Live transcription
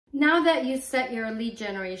Now that you set your lead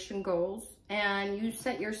generation goals and you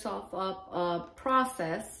set yourself up a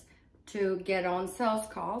process to get on sales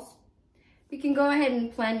calls, you can go ahead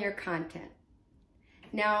and plan your content.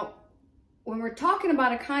 Now, when we're talking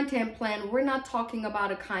about a content plan, we're not talking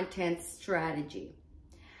about a content strategy.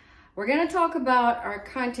 We're going to talk about our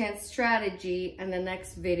content strategy in the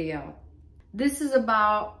next video. This is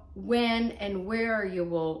about when and where you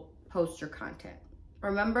will post your content.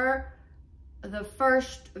 Remember, the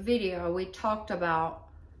first video we talked about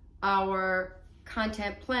our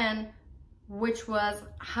content plan, which was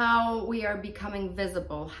how we are becoming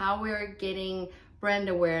visible, how we're getting brand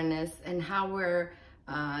awareness, and how we're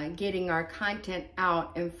getting our content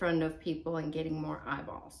out in front of people and getting more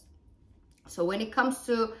eyeballs. So when it comes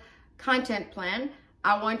to content plan,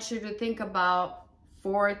 I want you to think about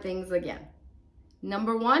 4 things again.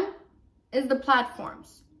 Number 1 is the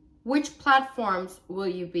platforms. Which platforms will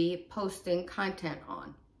you be posting content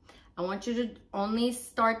on? I want you to only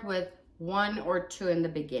start with 1 or 2 in the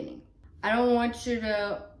beginning. I don't want you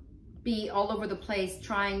to be all over the place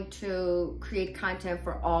trying to create content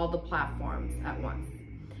for all the platforms at once.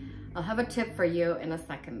 I'll have a tip for you in a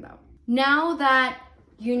second though. Now that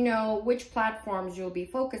you know which platforms you'll be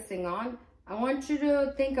focusing on, I want you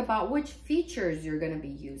to think about which features you're going to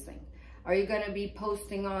be using. Are you going to be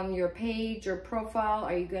posting on your page or profile?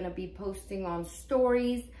 Are you going to be posting on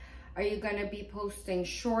stories? Are you going to be posting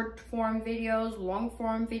short form videos, long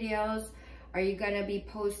form videos? Are you going to be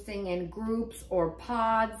posting in groups or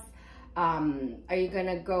pods? Are you going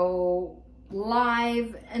to go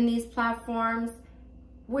live in these platforms?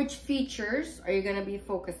 Which features are you going to be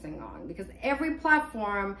focusing on? Because every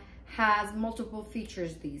platform has multiple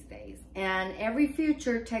features these days, and every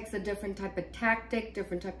feature takes a different type of tactic,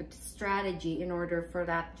 different type of strategy in order for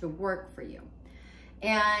that to work for you.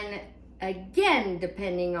 And again,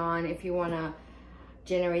 depending on if you want to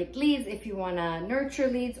generate leads, if you want to nurture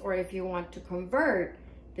leads, or if you want to convert,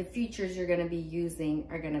 the features you're going to be using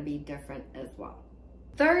are going to be different as well.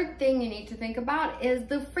 Third thing you need to think about is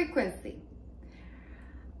the frequency.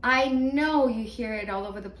 I know you hear it all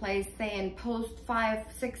over the place saying post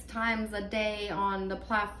 5-6 times a day on the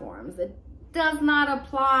platforms. It does not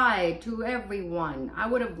apply to everyone. I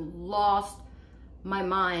would have lost my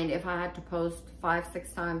mind if I had to post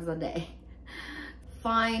 5-6 times a day.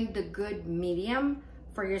 Find the good medium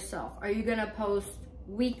for yourself. Are you gonna post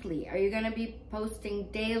weekly? Are you gonna be posting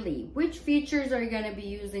daily? Which features are you gonna be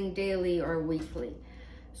using daily or weekly?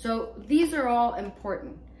 So these are all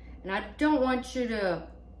important. And I don't want you to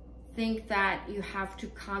think that you have to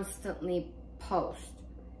constantly post.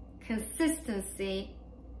 Consistency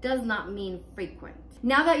does not mean frequent.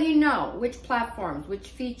 Now that you know which platforms,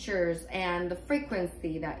 which features, and the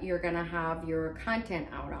frequency that you're gonna have your content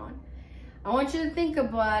out on, I want you to think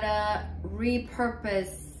about a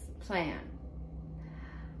repurpose plan.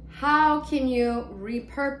 How can you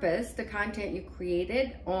repurpose the content you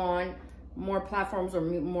created on more platforms or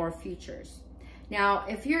more features? Now,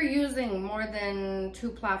 if you're using more than 2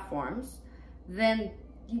 platforms, then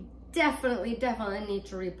you definitely need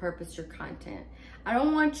to repurpose your content. I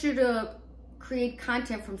don't want you to create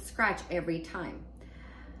content from scratch every time.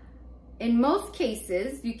 In most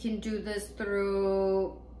cases, you can do this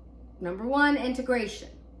through, number 1, integration.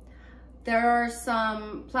 There are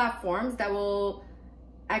some platforms that will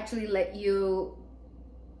actually let you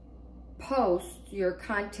post your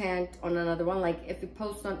content on another one. Like if you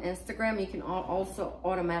post on Instagram, you can also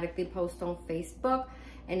automatically post on Facebook,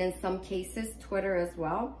 and in some cases Twitter as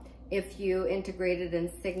well, if you integrated and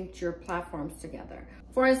synced your platforms together.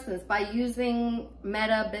 For instance, by using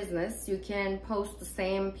Meta Business, you can post the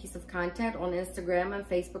same piece of content on Instagram and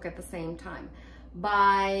Facebook at the same time.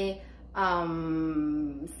 By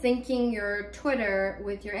syncing your Twitter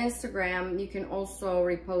with your Instagram, you can also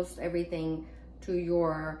repost everything to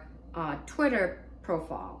your Twitter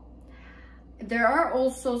profile. There are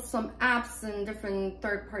also some apps and different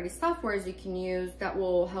third-party softwares you can use that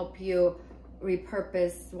will help you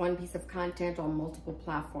repurpose one piece of content on multiple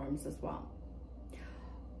platforms as well.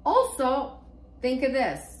 Also, think of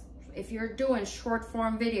this. If you're doing short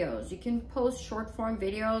form videos, you can post short form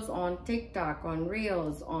videos on TikTok, on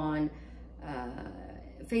Reels, on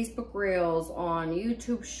Facebook Reels, on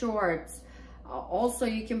YouTube Shorts. Also,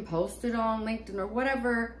 you can post it on LinkedIn or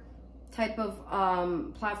whatever type of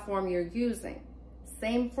platform you're using.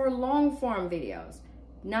 Same for long form videos.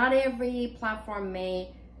 Not every platform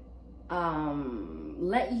may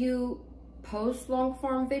let you post long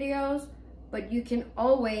form videos, but you can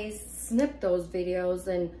always snip those videos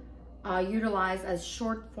and utilize as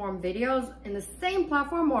short form videos in the same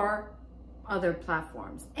platform or other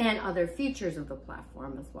platforms and other features of the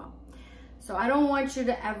platform as well. So So I don't want you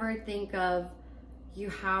to ever think of you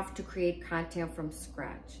have to create content from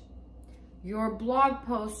scratch. Your blog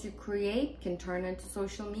posts you create can turn into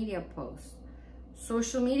social media posts.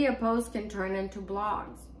 Social media posts can turn into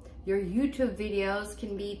blogs. Your YouTube videos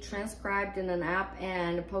can be transcribed in an app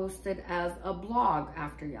and posted as a blog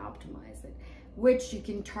after you optimize it, which you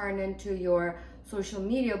can turn into your social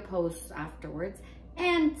media posts afterwards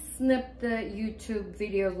and snip the YouTube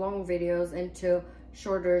videos, long videos, into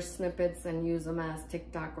shorter snippets and use them as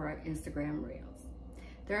TikTok or Instagram Reels.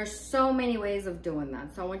 There are so many ways of doing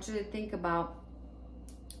that. So I want you to think about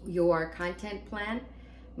your content plan,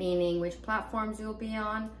 meaning which platforms you'll be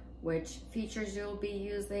on, which features you'll be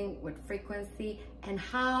using, what frequency, and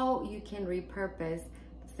how you can repurpose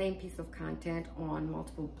the same piece of content on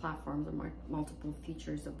multiple platforms or multiple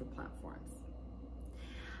features of the platforms.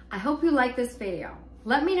 I hope you like this video.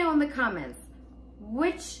 Let me know in the comments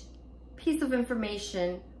which piece of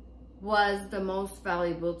information was the most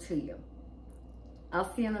valuable to you.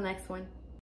 I'll see you in the next one.